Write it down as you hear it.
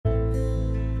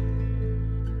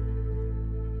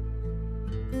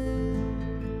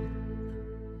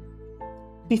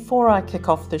Before I kick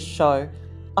off this show,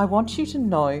 I want you to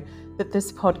know that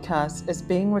this podcast is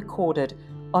being recorded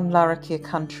on Larrakia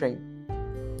country.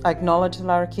 I acknowledge the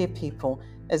Larrakia people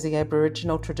as the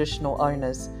Aboriginal traditional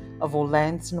owners of all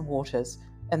lands and waters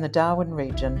in the Darwin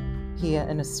region here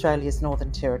in Australia's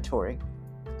Northern Territory.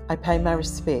 I pay my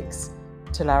respects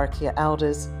to Larrakia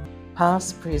elders,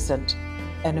 past, present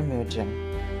and emerging.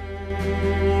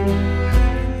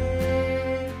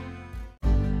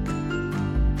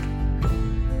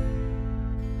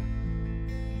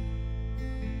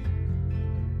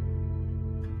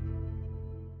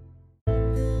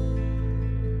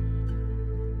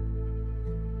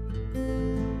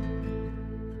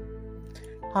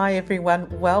 Hi everyone,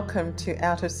 welcome to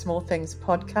Out of Small Things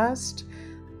podcast.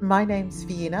 My name's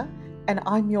Vienna and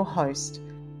I'm your host.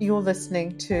 You're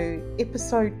listening to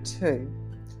episode 2.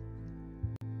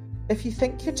 If you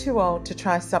think you're too old to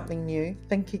try something new,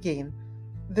 think again.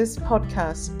 This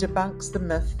podcast debunks the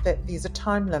myth that there's a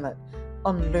time limit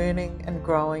on learning and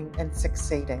growing and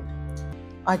succeeding.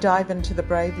 I dive into the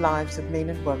brave lives of men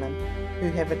and women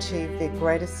who have achieved their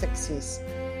greatest success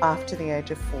after the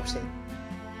age of 40.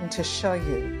 And to show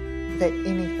you that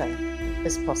anything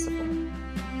is possible.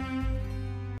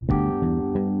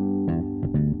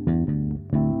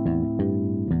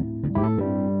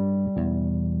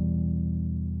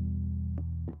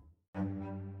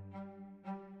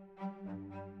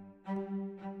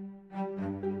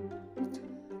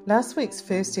 Last week's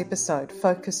first episode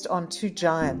focused on two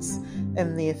giants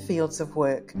in their fields of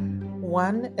work.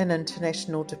 One in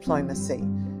international diplomacy,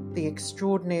 the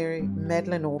extraordinary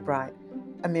Madeleine Albright,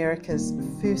 America's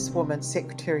first woman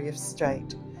Secretary of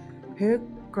State. Her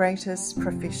greatest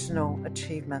professional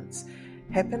achievements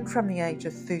happened from the age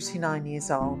of 39 years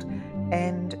old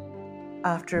and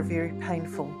after a very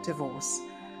painful divorce,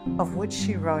 of which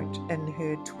she wrote in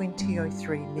her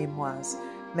 2003 memoirs,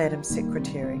 Madam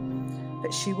Secretary,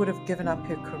 that she would have given up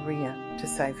her career to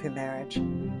save her marriage.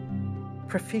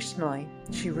 Professionally,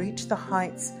 she reached the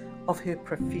heights of her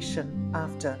profession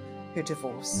after her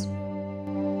divorce.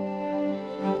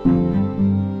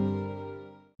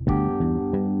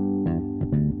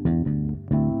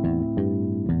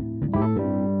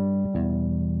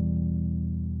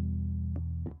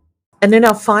 And in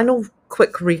our final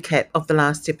quick recap of the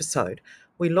last episode,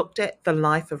 we looked at the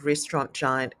life of restaurant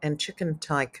giant and chicken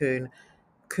tycoon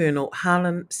Colonel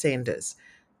Harlan Sanders,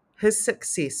 his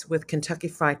success with Kentucky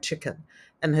Fried Chicken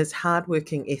and his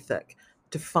hard-working ethic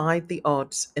defied the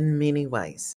odds in many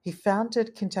ways. He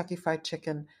founded Kentucky Fried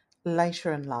Chicken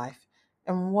later in life,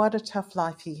 and what a tough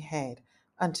life he had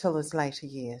until his later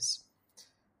years.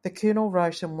 The Colonel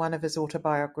wrote in one of his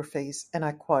autobiographies, and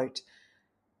I quote,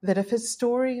 that if his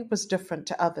story was different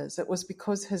to others, it was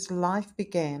because his life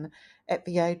began at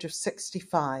the age of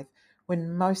 65,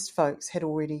 when most folks had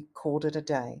already called it a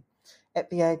day. At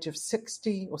the age of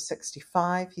 60 or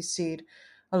 65, he said,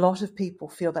 a lot of people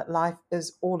feel that life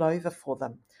is all over for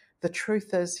them. The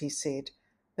truth is, he said,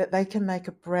 that they can make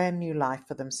a brand new life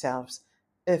for themselves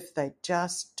if they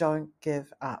just don't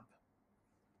give up.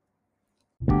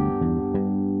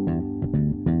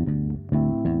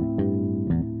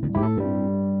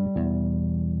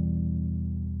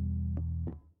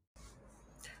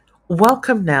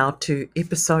 Welcome now to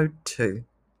episode 2.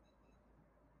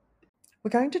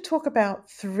 We're going to talk about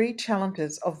 3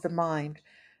 challenges of the mind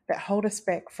that hold us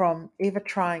back from ever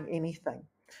trying anything,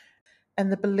 and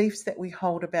the beliefs that we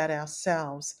hold about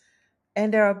ourselves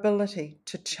and our ability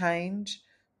to change,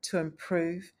 to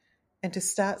improve, and to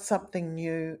start something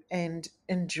new and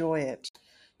enjoy it.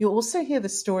 You'll also hear the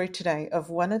story today of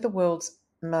one of the world's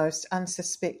most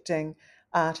unsuspecting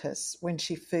artists when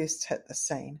she first hit the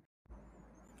scene.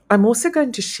 I'm also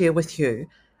going to share with you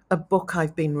a book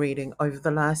I've been reading over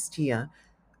the last year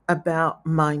about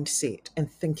mindset and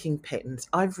thinking patterns.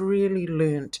 I've really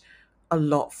learned a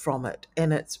lot from it,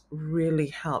 and it's really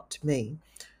helped me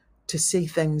to see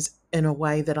things in a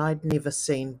way that I'd never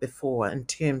seen before in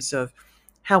terms of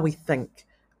how we think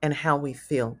and how we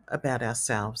feel about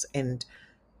ourselves, and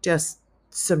just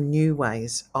some new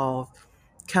ways of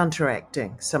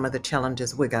counteracting some of the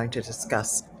challenges we're going to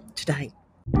discuss today.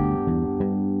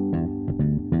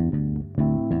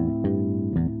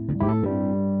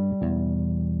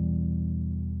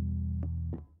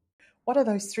 What are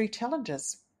those 3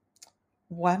 challenges?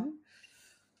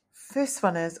 First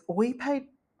one is we pay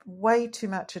way too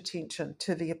much attention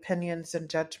to the opinions and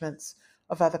judgments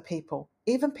of other people,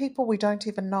 even people we don't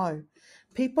even know,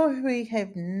 people who we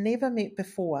have never met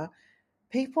before,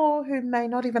 people who may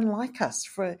not even like us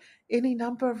for any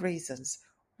number of reasons.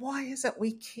 Why is it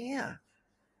we care?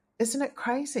 Isn't it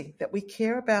crazy that we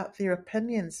care about their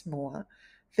opinions more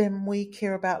than we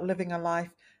care about living a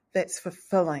life that's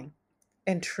fulfilling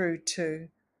and true to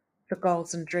the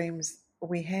goals and dreams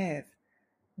we have.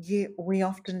 Yet we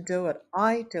often do it.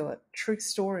 I do it. True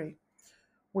story.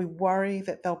 We worry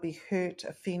that they'll be hurt,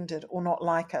 offended, or not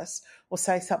like us, or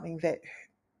say something that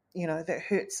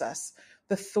hurts us.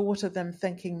 The thought of them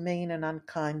thinking mean and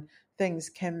unkind things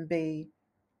can be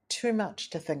too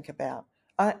much to think about.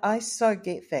 I so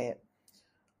get that.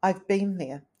 I've been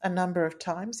there a number of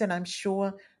times, and I'm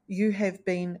sure you have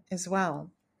been as well.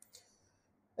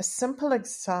 A simple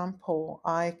example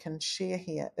I can share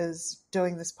here is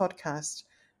doing this podcast.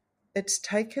 It's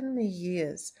taken me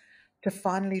years to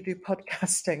finally do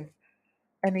podcasting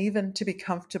and even to be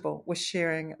comfortable with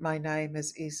sharing my name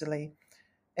as easily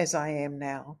as I am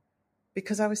now,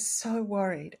 because I was so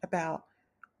worried about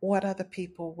what other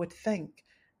people would think,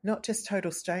 not just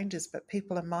total strangers, but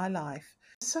people in my life.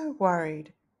 So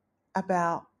worried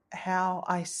about how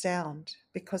I sound,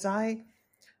 because I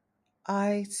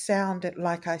sound it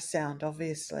like I sound,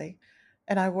 obviously,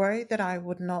 and I worried that I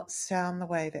would not sound the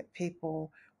way that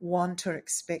people want or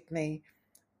expect me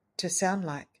to sound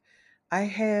like.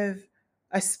 I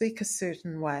speak a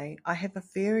certain way. I have a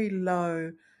very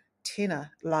low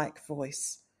tenor like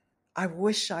voice. I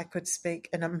wish I could speak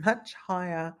in a much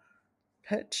higher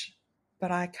pitch,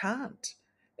 but I can't.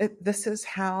 This is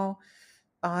how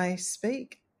I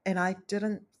speak, and I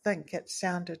didn't think it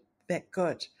sounded that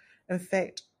good. In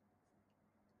fact,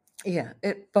 yeah,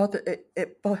 it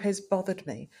has bothered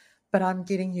me, but I'm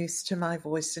getting used to my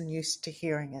voice and used to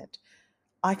hearing it.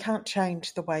 I can't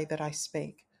change the way that I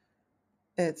speak.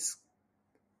 It's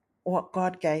what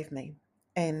God gave me,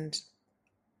 and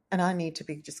I need to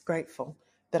be just grateful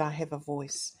that I have a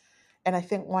voice. And I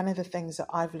think one of the things that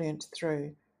I've learned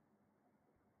through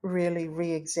really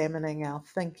re-examining our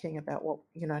thinking about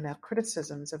and our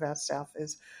criticisms of ourselves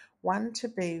is, one, to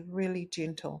be really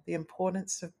gentle. The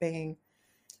importance of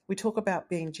we talk about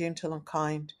being gentle and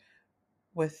kind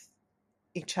with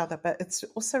each other, but it's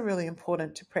also really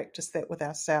important to practice that with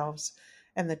ourselves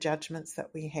and the judgments that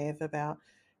we have about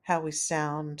how we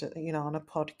sound, on a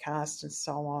podcast and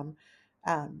so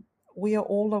on. We are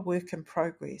all a work in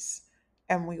progress,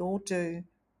 and we all do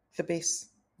the best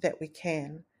that we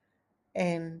can.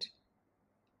 And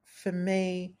for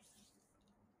me,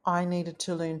 I needed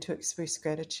to learn to express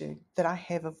gratitude that I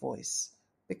have a voice,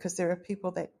 because there are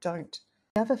people that don't.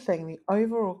 The other thing, the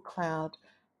overall cloud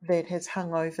that has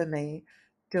hung over me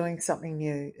doing something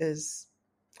new is,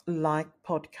 like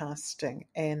podcasting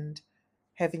and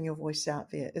having your voice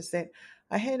out there, is that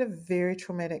I had a very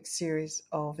traumatic series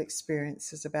of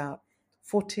experiences about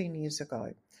 14 years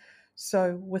ago.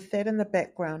 So, with that in the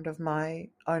background of my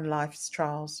own life's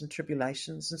trials and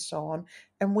tribulations and so on,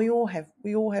 and we all have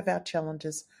our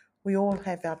challenges, we all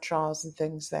have our trials and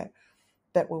things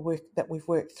that we've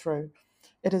worked through.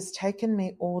 It has taken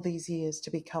me all these years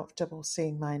to be comfortable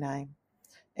seeing my name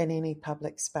in any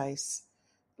public space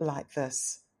like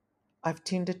this. I've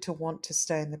tended to want to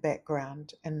stay in the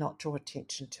background and not draw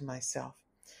attention to myself.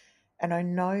 And I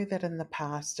know that in the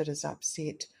past it has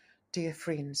upset dear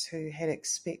friends who had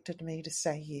expected me to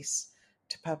say yes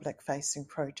to public facing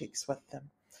projects with them.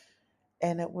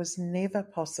 And it was never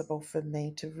possible for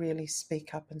me to really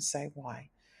speak up and say why.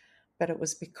 But it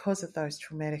was because of those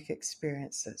traumatic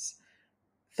experiences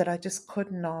that I just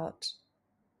could not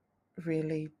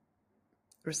really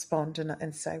respond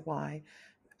and say why.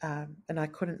 And I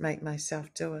couldn't make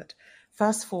myself do it.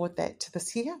 Fast forward that to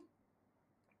this year,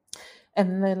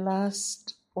 and the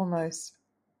last almost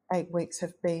 8 weeks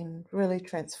have been really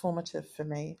transformative for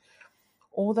me.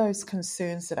 All those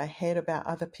concerns that I had about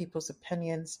other people's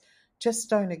opinions just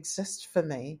don't exist for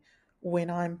me when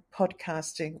I'm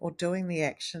podcasting or doing the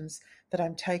actions that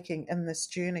I'm taking in this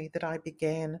journey that I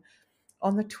began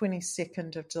on the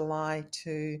 22nd of July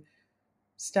to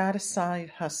start a side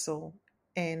hustle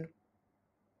and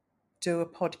do a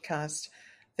podcast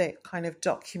that kind of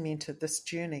documented this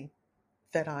journey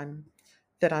that I'm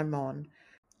on.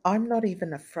 I'm not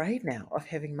even afraid now of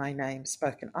having my name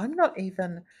spoken. I'm not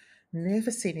even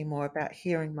nervous anymore about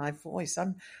hearing my voice.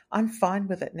 I'm fine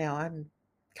with it now. I'm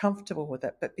comfortable with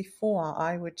it. But before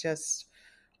I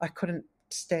couldn't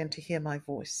stand to hear my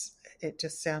voice. It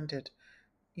just sounded,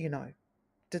 you know,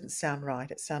 didn't sound right.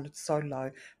 It sounded so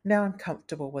low. Now I'm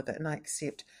comfortable with it and I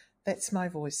accept that's my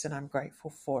voice and I'm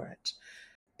grateful for it.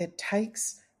 It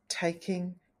takes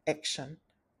taking action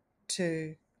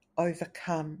to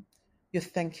overcome your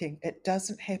thinking. It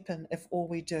doesn't happen if all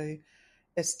we do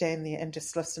is stand there and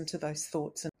just listen to those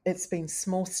thoughts. And it's been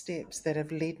small steps that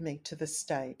have led me to this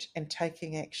stage, and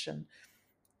taking action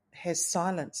has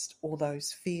silenced all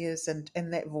those fears and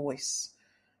that voice.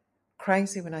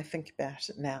 Crazy when I think about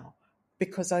it now,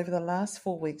 because over the last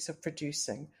 4 weeks of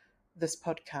producing this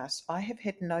podcast, I have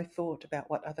had no thought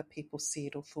about what other people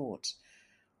said or thought.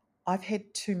 I've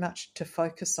had too much to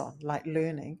focus on, like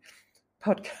learning,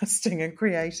 podcasting, and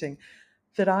creating,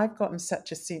 that I've gotten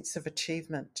such a sense of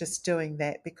achievement just doing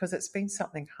that because it's been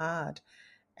something hard.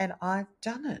 And I've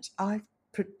done it.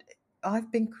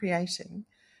 I've been creating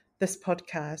this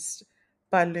podcast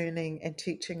by learning and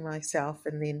teaching myself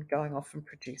and then going off and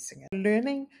producing it.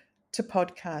 Learning to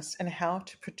podcast and how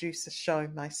to produce a show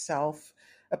myself,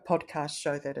 a podcast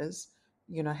show that is,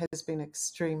 has been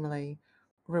extremely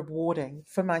rewarding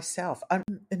for myself. I'm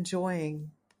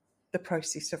enjoying the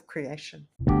process of creation.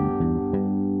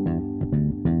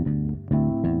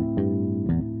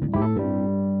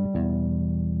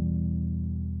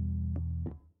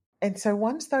 And so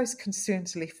once those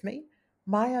concerns left me,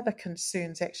 my other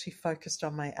concerns actually focused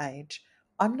on my age.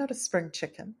 I'm not a spring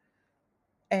chicken,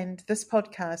 and this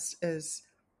podcast is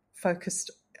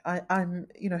focused. I'm,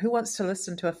 who wants to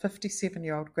listen to a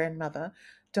 57-year-old grandmother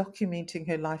documenting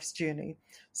her life's journey,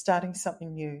 starting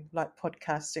something new like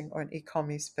podcasting or an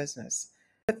e-commerce business?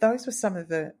 But those were some of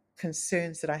the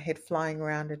concerns that I had flying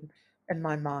around in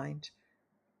my mind.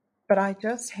 But I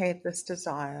just had this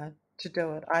desire to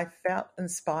do it. I felt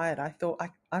inspired. I thought,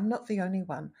 I'm not the only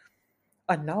one.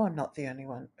 I know I'm not the only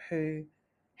one who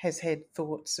has had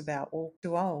thoughts about, oh,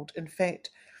 too old. In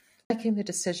fact, making the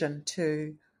decision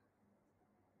to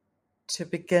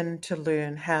begin to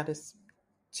learn how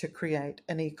to create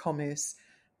an e-commerce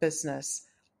business,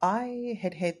 I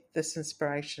had this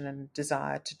inspiration and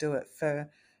desire to do it for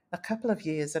a couple of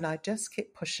years, and I just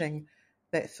kept pushing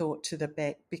that thought to the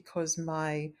back because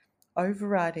my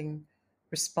overriding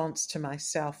response to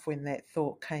myself when that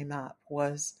thought came up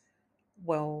was,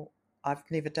 well, I've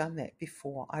never done that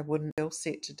before. I wouldn't feel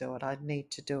set to do it. I'd need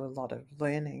to do a lot of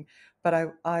learning.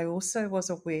 But I also was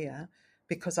aware,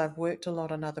 because I've worked a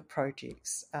lot on other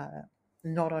projects,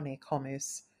 not on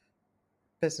e-commerce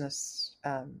business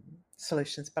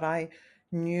solutions, but I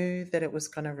knew that it was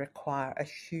going to require a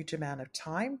huge amount of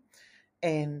time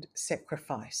and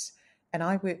sacrifice. And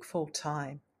I work full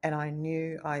time, and I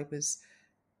knew I was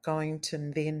going to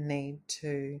then need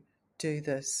to do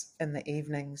this in the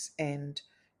evenings and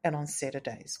on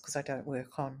Saturdays, because I don't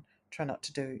try not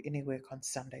to do any work on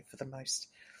Sunday for the most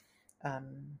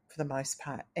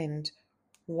part. And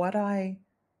what I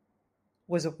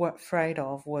was afraid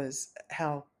of was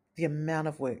how the amount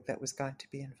of work that was going to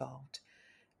be involved.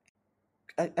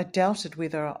 I doubted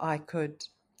whether I could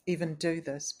even do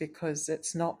this because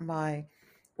it's not my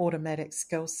automatic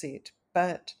skill set.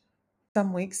 But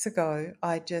some weeks ago,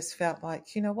 I just felt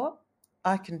like, you know what,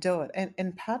 I can do it.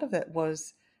 And part of it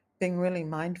was being really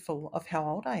mindful of how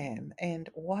old I am and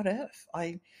what if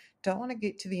I don't want to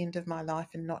get to the end of my life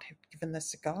and not have given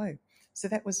this a go. So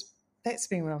that's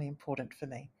been really important for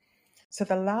me. So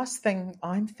the last thing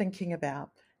I'm thinking about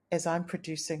as I'm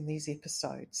producing these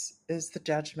episodes is the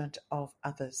judgment of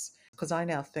others, because I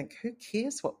now think, who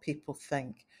cares what people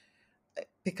think?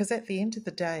 Because at the end of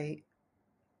the day,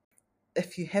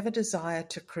 if you have a desire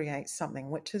to create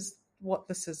something, which is what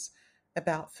this is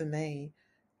about for me,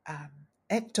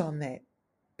 act on that,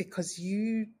 because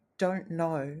you don't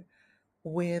know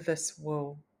where this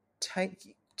will take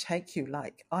you.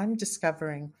 Like, I'm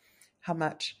discovering how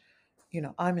much,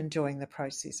 I'm enjoying the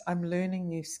process. I'm learning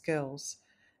new skills.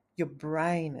 Your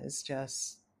brain is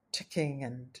just ticking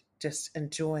and just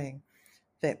enjoying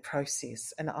that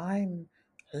process. And I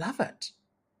love it.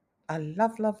 I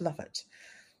love, love, love it.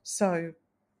 So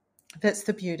that's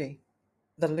the beauty,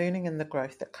 the learning and the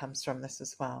growth that comes from this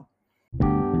as well.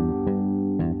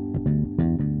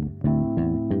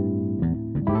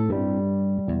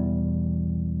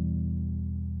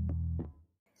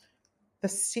 The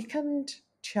second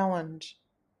challenge,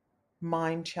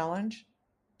 mind challenge,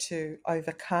 to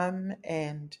overcome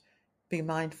and be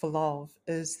mindful of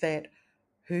is that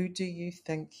who do you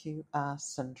think you are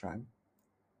syndrome,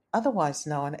 otherwise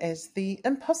known as the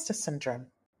imposter syndrome.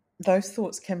 Those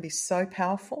thoughts can be so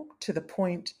powerful to the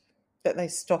point that they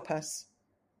stop us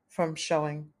from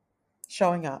showing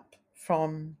up,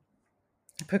 from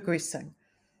progressing.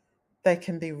 They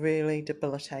can be really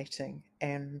debilitating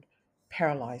and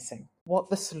paralyzing. What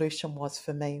the solution was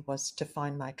for me was to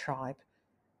find my tribe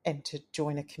and to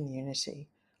join a community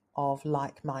of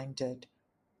like-minded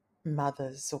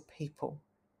mothers or people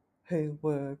who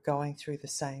were going through the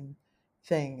same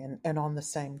thing and on the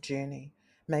same journey,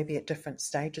 maybe at different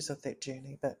stages of that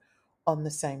journey, but on the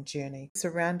same journey.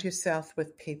 Surround yourself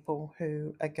with people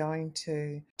who are going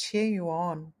to cheer you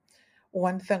on.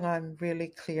 One thing I'm really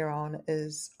clear on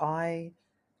is I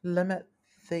limit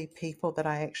the people that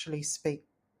I actually speak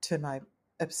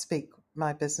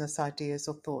my business ideas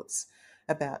or thoughts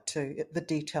about too, the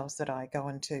details that I go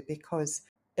into, because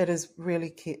it is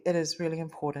really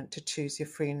important to choose your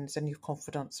friends and your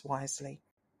confidants wisely,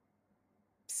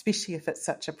 especially if it's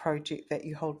such a project that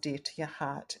you hold dear to your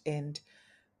heart. And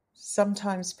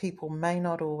sometimes people may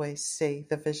not always see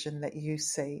the vision that you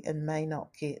see and may not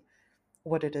get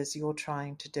what it is you're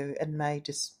trying to do, and may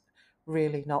just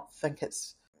really not think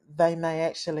they may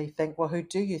actually think, well, who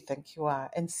do you think you are?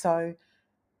 And so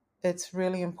it's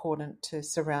really important to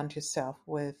surround yourself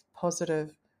with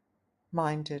positive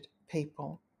minded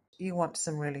people. You want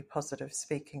some really positive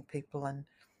speaking people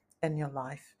in your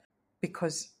life,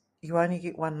 because you only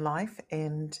get one life,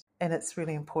 and it's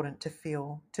really important to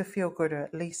feel good, or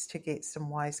at least to get some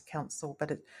wise counsel.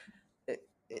 But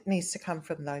it needs to come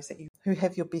from those who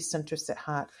have your best interests at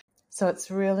heart. So it's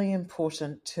really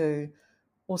important to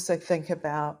also think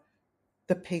about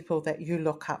the people that you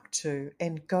look up to,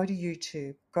 and go to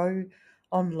YouTube, go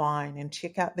online and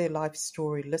check out their life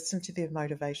story, listen to their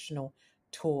motivational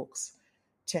talks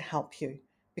to help you,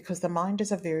 because the mind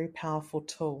is a very powerful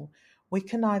tool. We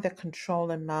can either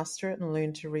control and master it and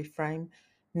learn to reframe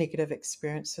negative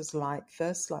experiences like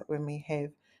this, like when we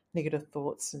have negative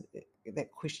thoughts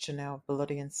that question our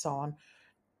ability and so on,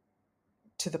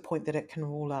 to the point that it can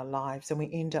rule our lives and we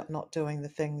end up not doing the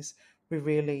things we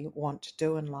really want to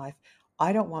do in life.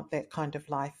 I don't want that kind of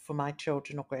life for my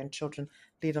children or grandchildren,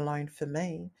 let alone for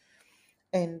me.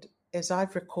 And as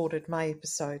I've recorded my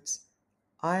episodes,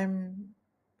 I'm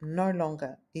no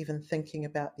longer even thinking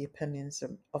about the opinions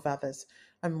of others.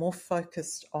 I'm more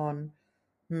focused on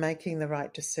making the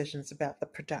right decisions about the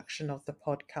production of the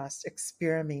podcast,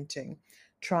 experimenting,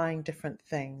 trying different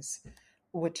things,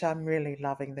 which I'm really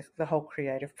loving the whole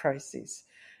creative process,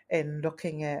 and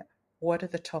looking at what are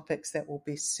the topics that will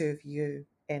best serve you,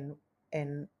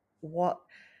 and what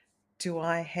do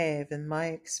I have in my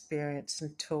experience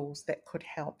and tools that could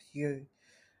help you.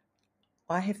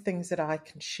 I have things that I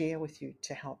can share with you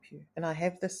to help you, and I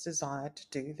have this desire to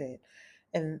do that.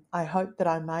 And I hope that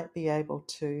I might be able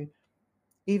to,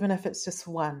 even if it's just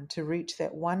one, to reach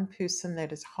that one person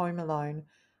that is home alone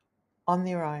on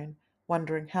their own,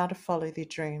 wondering how to follow their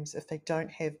dreams if they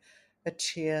don't have a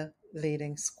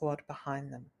cheerleading squad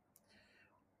behind them.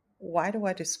 Why do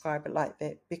I describe it like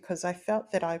that? Because I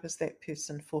felt that I was that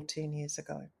person 14 years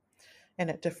ago and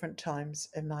at different times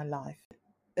in my life.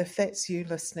 If that's you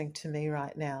listening to me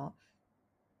right now,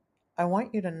 I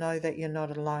want you to know that you're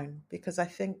not alone, because I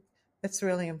think it's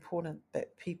really important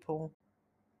that people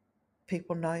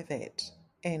know that.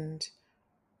 And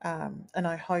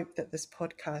I hope that this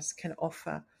podcast can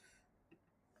offer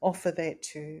that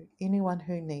to anyone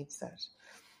who needs it.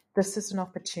 This is an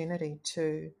opportunity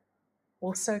to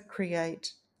also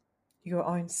create your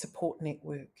own support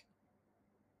network.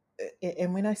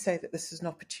 And when I say that this is an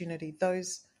opportunity,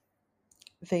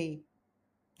 the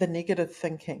negative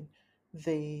thinking,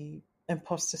 the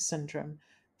imposter syndrome,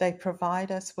 they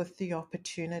provide us with the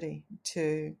opportunity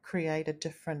to create a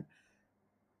different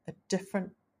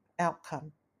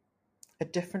outcome, a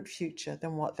different future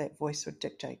than what that voice would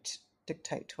dictate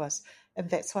to us. And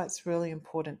that's why it's really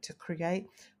important to create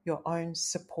your own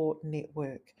support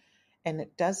network. And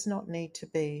it does not need to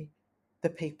be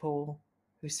the people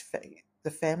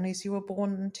the families you were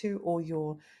born into, or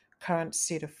your current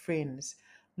set of friends.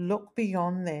 Look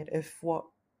beyond that.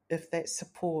 If that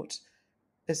support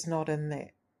is not in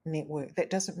that network,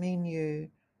 that doesn't mean you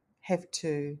have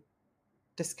to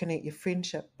disconnect your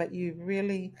friendship, but you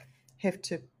really have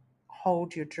to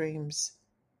hold your dreams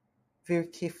very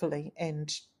carefully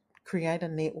and create a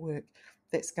network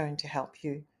that's going to help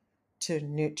you to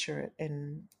nurture it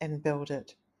and build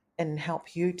it, and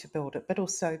help you to build it, but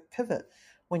also pivot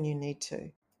when you need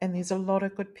to. And there's a lot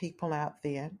of good people out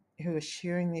there who are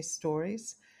sharing their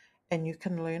stories, and you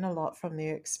can learn a lot from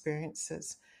their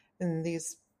experiences. And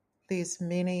there's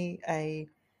many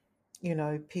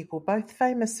people, both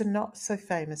famous and not so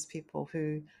famous people,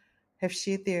 who have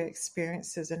shared their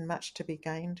experiences, and much to be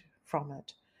gained from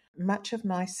it. Much of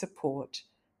my support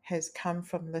has come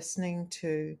from listening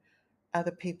to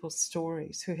other people's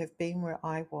stories who have been where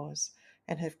I was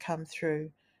and have come through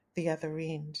the other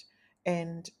end.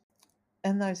 And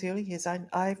in those early years,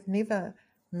 I've never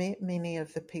met many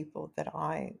of the people that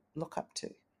I look up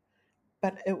to,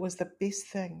 but it was the best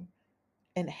thing,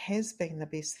 and has been the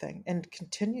best thing, and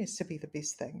continues to be the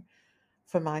best thing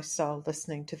for my soul,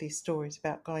 listening to these stories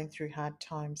about going through hard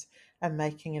times and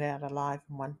making it out alive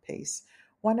in one piece.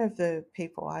 One of the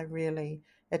people I really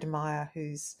admire,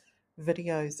 whose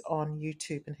videos on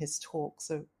YouTube and his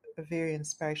talks are very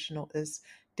inspirational, is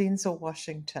Denzel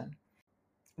Washington,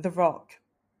 The Rock,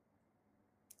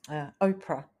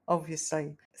 Oprah.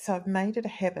 obviously. So I've made it a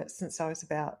habit since I was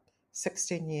about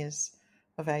 16 years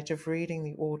of age of reading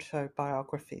the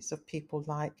autobiographies of people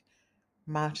like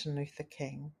Martin Luther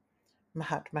King,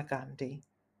 Mahatma Gandhi,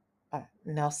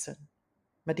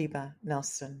 Madiba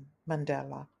Nelson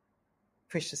Mandela,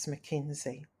 Precious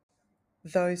McKenzie.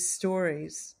 Those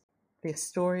stories, they're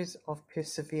stories of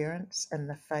perseverance in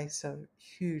the face of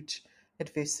huge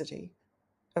adversity,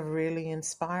 are really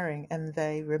inspiring, and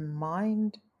they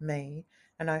remind me,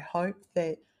 and I hope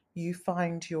that you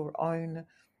find your own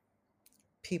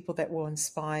people that will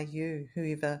inspire you,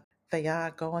 whoever they are.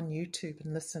 Go on YouTube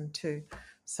and listen to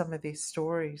some of their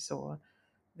stories or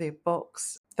their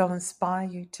books. They'll inspire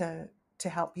you to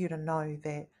help you to know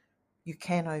that you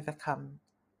can overcome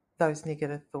those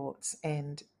negative thoughts,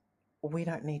 and we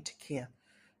don't need to care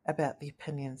about the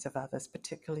opinions of others,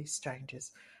 particularly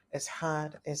strangers, as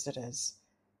hard as it is,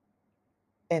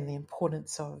 and the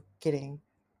importance of getting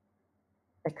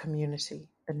a community,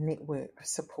 a network of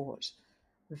support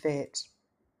that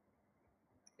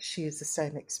shares the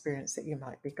same experience that you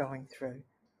might be going through.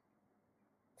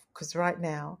 Because right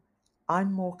now,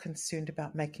 I'm more concerned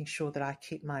about making sure that I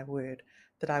keep my word,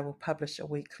 that I will publish a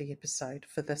weekly episode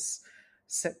for this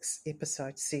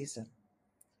 6-episode season.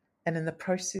 And in the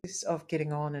process of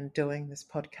getting on and doing this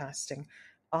podcasting,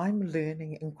 I'm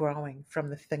learning and growing from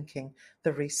the thinking,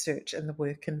 the research, and the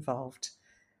work involved.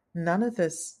 None of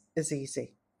this is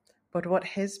easy, but what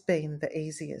has been the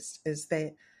easiest is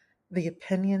that the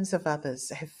opinions of others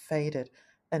have faded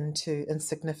into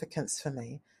insignificance for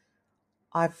me.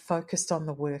 I've focused on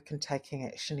the work and taking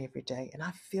action every day, and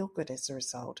I feel good as a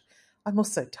result. I'm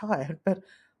also tired, but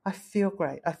I feel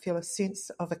great. I feel a sense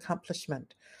of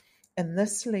accomplishment. And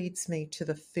this leads me to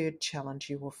the third challenge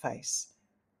you will face,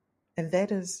 and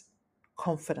that is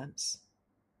confidence.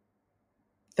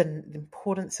 The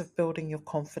importance of building your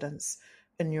confidence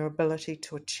in your ability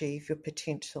to achieve your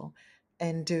potential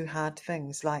and do hard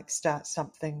things like start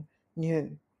something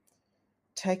new.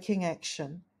 Taking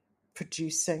action,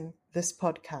 producing this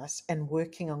podcast, and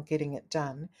working on getting it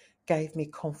done gave me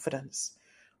confidence.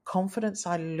 Confidence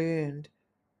I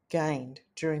gained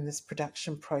during this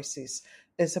production process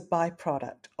is a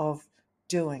byproduct of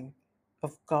doing,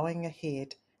 of going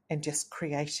ahead and just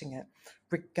creating it,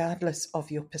 regardless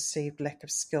of your perceived lack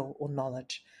of skill or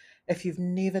knowledge. If you've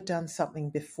never done something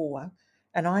before,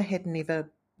 and I had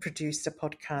never produced a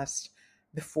podcast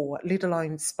before, let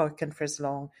alone spoken for as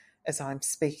long as I'm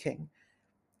speaking,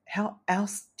 how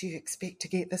else do you expect to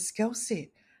get the skill set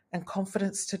and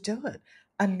confidence to do it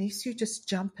unless you just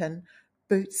jump in,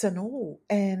 boots and all,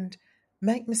 and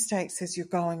make mistakes as you're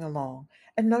going along?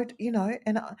 And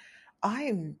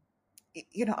I'm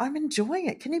I'm enjoying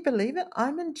it. Can you believe it?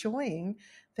 I'm enjoying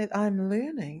that I'm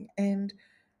learning, and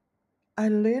I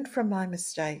learn from my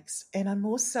mistakes, and I'm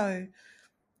also,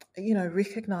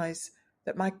 recognize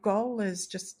that my goal is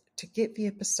just to get the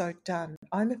episode done.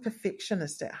 I'm a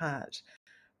perfectionist at heart,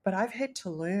 but I've had to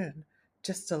learn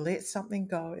just to let something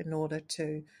go in order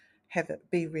to have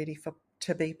it be ready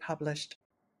to be published.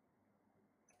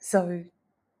 So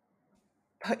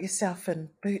put yourself in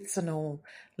boots and all,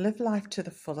 live life to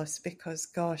the fullest, because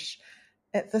gosh,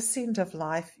 at this end of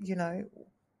life,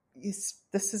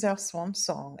 this is our swan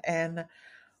song, and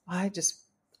I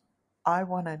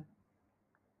want to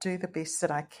do the best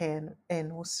that I can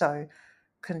and also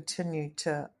continue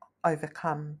to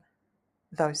overcome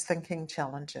those thinking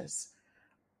challenges.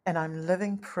 And I'm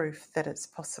living proof that it's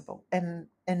possible. And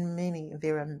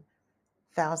there are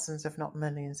thousands, if not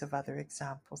millions, of other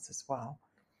examples as well.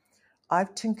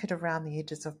 I've tinkered around the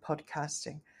edges of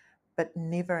podcasting, but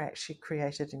never actually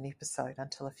created an episode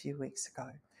until a few weeks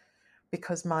ago,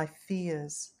 because my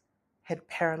fears had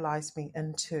paralyzed me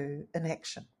into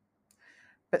inaction.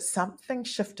 But something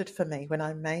shifted for me when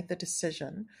I made the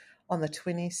decision on the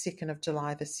 22nd of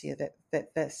July this year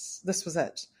that this was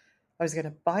it. I was going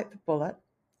to bite the bullet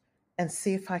and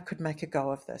see if I could make a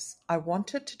go of this. I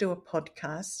wanted to do a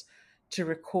podcast to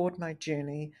record my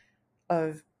journey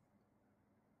of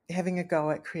having a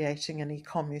go at creating an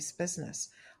e-commerce business.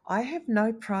 I have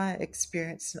no prior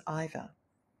experience in either.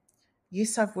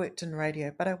 Yes, I've worked in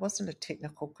radio, but I wasn't a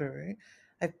technical guru.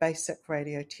 I have basic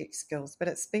radio tech skills, but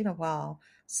it's been a while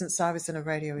since I was in a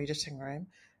radio editing room,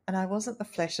 and I wasn't the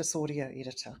flashiest audio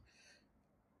editor.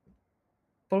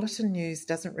 Bulletin news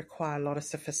doesn't require a lot of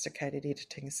sophisticated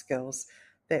editing skills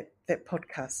that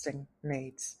podcasting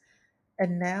needs.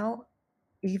 And now,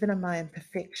 even in my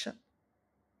imperfection,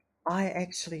 I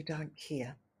actually don't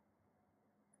care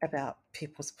about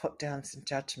people's put downs and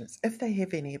judgments, if they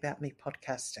have any about me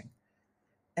podcasting.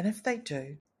 And if they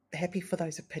do, happy for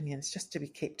those opinions just to be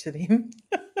kept to them.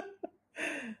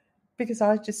 because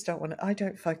I just don't want to, I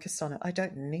don't focus on it. I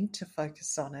don't need to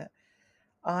focus on it.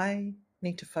 I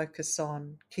need to focus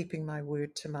on keeping my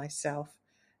word to myself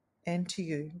and to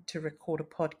you to record a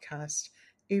podcast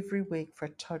every week for a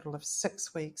total of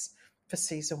 6 weeks for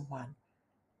season 1.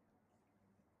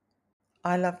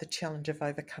 I love the challenge of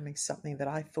overcoming something that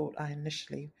I thought I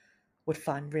initially would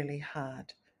find really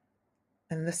hard.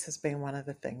 And this has been one of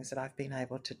the things that I've been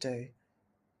able to do.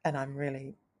 And I'm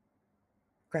really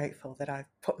grateful that I've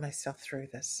put myself through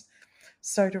this.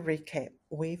 So to recap,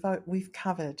 we've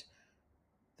covered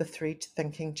the 3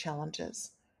 thinking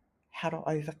challenges, how to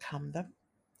overcome them,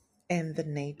 and the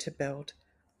need to build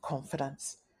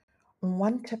confidence. And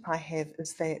one tip I have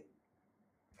is that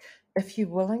if you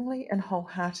willingly and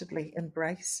wholeheartedly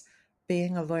embrace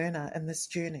being a learner in this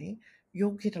journey,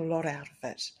 you'll get a lot out of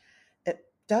it. It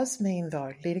does mean,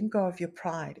 though, letting go of your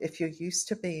pride. If you're used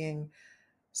to being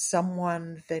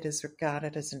someone that is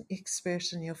regarded as an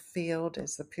expert in your field,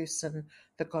 as the person,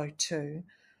 the go-to,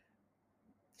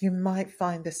 you might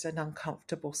find this an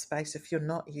uncomfortable space if you're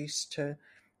not used to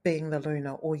being the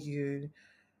learner, or you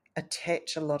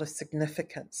attach a lot of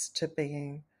significance to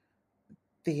being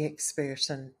the expert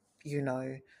and,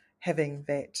 having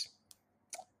that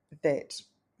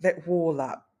that wall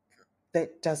up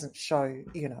that doesn't show,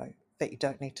 that you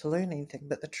don't need to learn anything.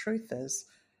 But the truth is,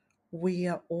 we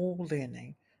are all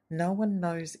learning. No one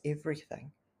knows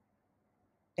everything.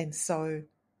 And so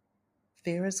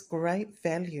there is great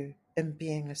value in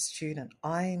being a student.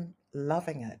 I'm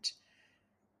loving it.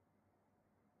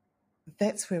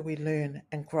 That's where we learn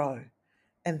and grow.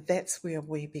 And that's where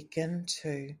we begin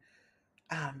to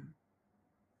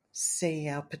see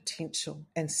our potential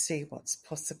and see what's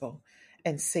possible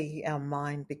and see our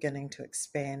mind beginning to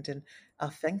expand and our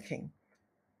thinking.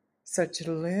 So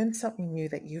to learn something new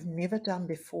that you've never done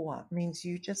before means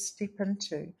you just step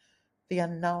into the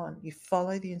unknown. You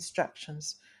follow the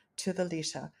instructions to the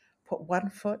letter, put one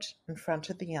foot in front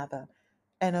of the other.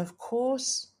 And of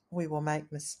course, we will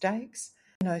make mistakes.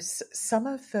 Some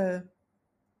of the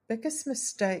biggest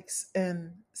mistakes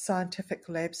in scientific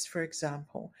labs, for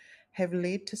example, have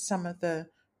led to some of the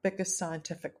biggest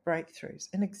scientific breakthroughs.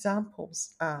 And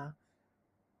examples are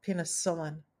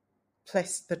penicillin,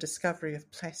 the discovery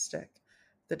of plastic,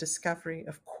 the discovery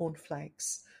of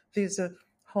cornflakes. There's a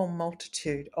whole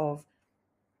multitude of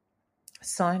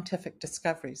scientific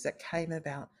discoveries that came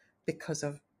about because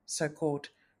of so-called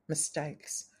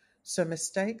mistakes. So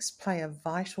mistakes play a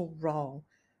vital role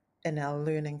in our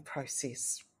learning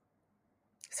process.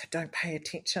 So don't pay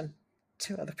attention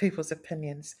to other people's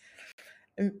opinions.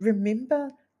 And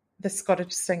remember the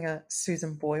Scottish singer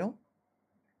Susan Boyle,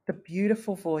 the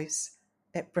beautiful voice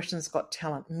at Britain's Got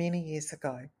Talent many years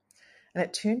ago. And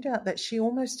it turned out that she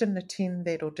almost didn't attend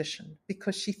that audition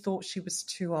because she thought she was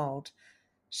too old.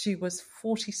 She was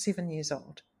 47 years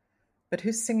old, but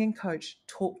her singing coach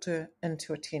talked her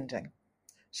into attending.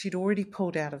 She'd already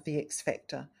pulled out of the X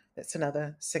Factor. That's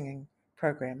another singing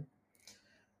program.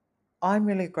 I'm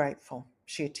really grateful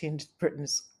she attended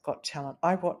Britain's Got Talent.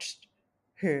 I watched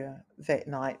her that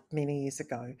night many years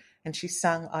ago, and she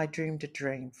sang I Dreamed a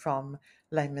Dream from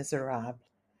Les Miserables.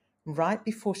 Right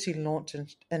before she launched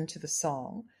into the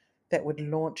song that would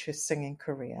launch her singing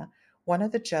career, one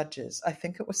of the judges, I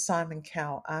think it was Simon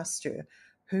Cowell, asked her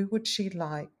who would she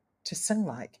like to sing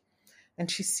like,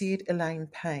 and she said Elaine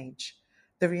Paige.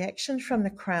 The reaction from the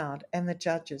crowd and the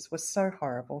judges was so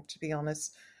horrible, to be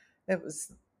honest. They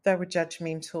were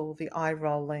judgmental, the eye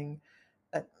rolling,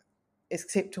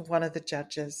 except one of the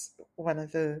judges, one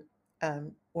of the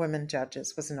women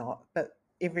judges was not, but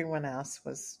everyone else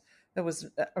was. It was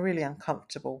really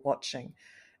uncomfortable watching.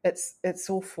 It's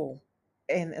awful,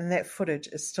 and that footage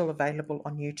is still available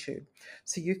on YouTube,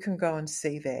 so you can go and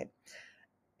see that.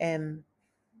 And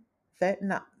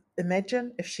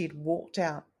imagine if she'd walked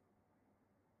out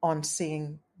on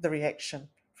seeing the reaction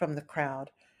from the crowd.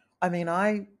 I mean,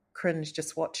 I cringed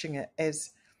just watching it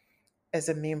as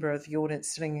a member of the audience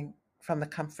sitting from the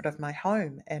comfort of my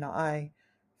home, and I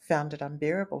found it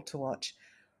unbearable to watch.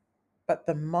 But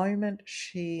the moment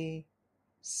she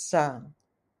sung,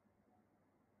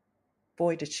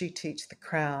 boy, did she teach the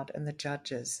crowd and the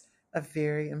judges a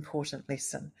very important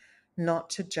lesson: not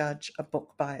to judge a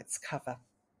book by its cover.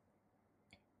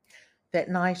 That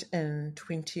night in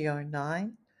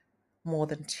 2009, more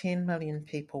than 10 million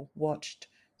people watched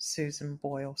Susan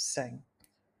Boyle sing.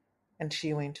 And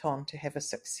she went on to have a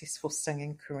successful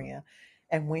singing career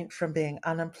and went from being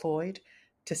unemployed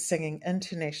to singing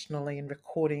internationally and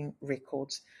recording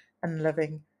records and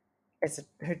living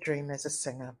her dream as a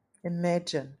singer.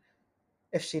 Imagine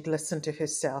if she'd listened to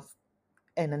herself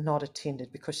and not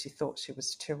attended because she thought she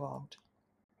was too old.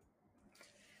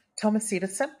 Thomas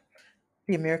Edison,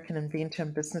 the American inventor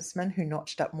and businessman who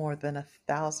notched up more than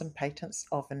 1,000 patents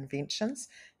of inventions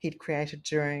he'd created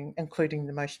including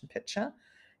the motion picture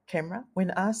camera. When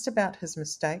asked about his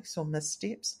mistakes or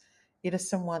missteps,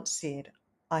 Edison once said,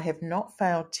 "I have not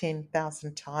failed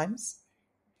 10,000 times.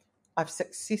 I've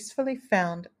successfully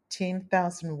found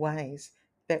 10,000 ways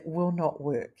that will not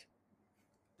work."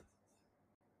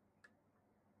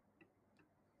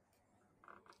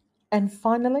 And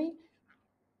finally,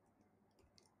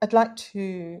 I'd like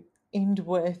to end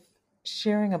with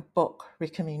sharing a book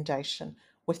recommendation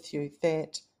with you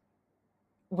that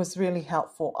was really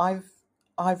helpful.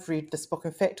 I've read this book.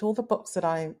 In fact, all the books that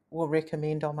I will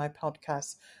recommend on my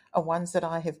podcast are ones that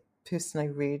I have personally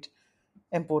read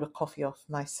and bought a copy of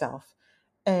myself.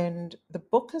 And the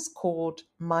book is called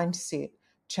Mindset: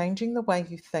 Changing the Way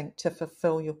You Think to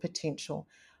Fulfill Your Potential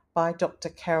by Dr.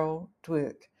 Carol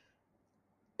Dweck.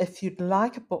 If you'd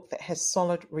like a book that has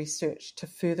solid research to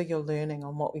further your learning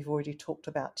on what we've already talked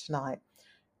about tonight,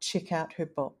 check out her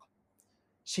book.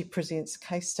 She presents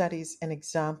case studies and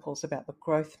examples about the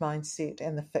growth mindset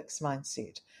and the fixed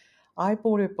mindset. I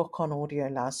bought her book on audio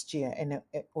last year and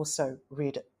it also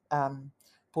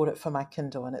bought it for my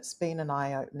Kindle, and it's been an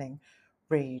eye-opening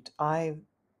read. I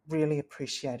really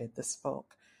appreciated this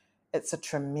book. It's a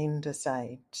tremendous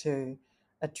aid to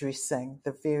addressing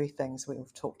the very things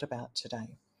we've talked about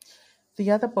today. The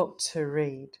other book to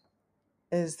read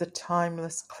is the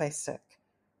timeless classic,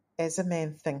 As a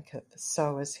Man Thinketh,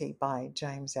 So Is He by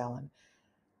James Allen,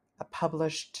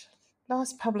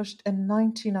 last published in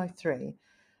 1903.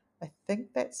 I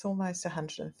think that's almost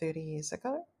 130 years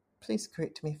ago. Please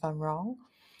correct me if I'm wrong.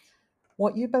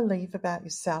 What you believe about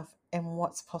yourself and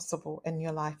what's possible in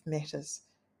your life matters.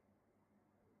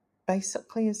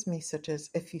 Basically, his message is,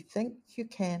 if you think you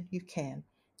can, you can.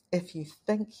 If you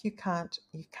think you can't,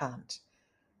 you can't.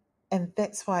 And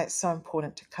that's why it's so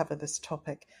important to cover this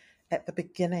topic at the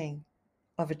beginning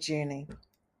of a journey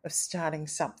of starting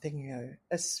something new,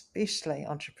 especially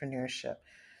entrepreneurship,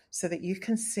 so that you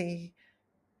can see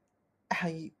how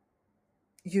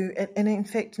you and in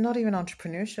fact, not even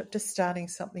entrepreneurship, just starting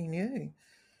something new,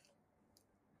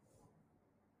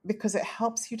 because it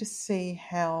helps you to see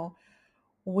how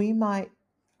we might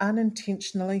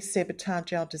unintentionally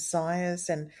sabotage our desires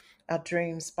and our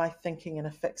dreams by thinking in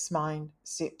a fixed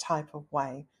mindset type of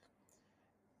way.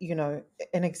 You know,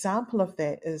 an example of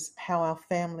that is how our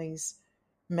families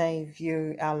may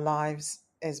view our lives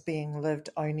as being lived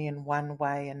only in one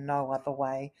way and no other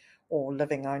way, or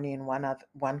living only in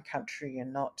one country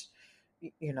and not,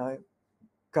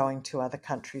 going to other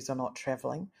countries or not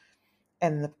traveling.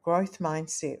 And the growth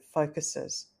mindset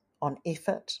focuses on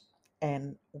effort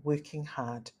and working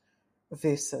hard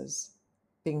versus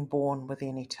being born with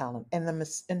any talent, and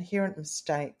the inherent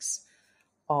mistakes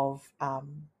of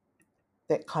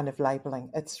that kind of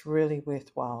labeling. It's really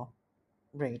worthwhile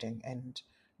reading and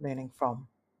learning from.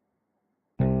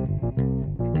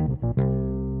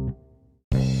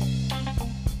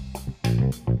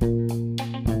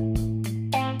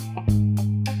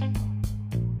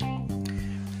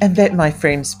 And that, my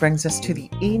friends, brings us to the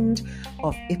end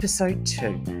of episode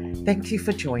 2. Thank you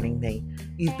for joining me.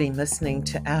 You've been listening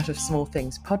to Out of Small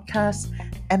Things podcast,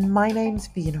 and my name's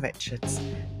Vienna Richards.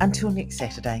 Until next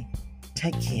Saturday,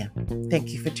 take care. Thank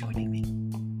you for joining me.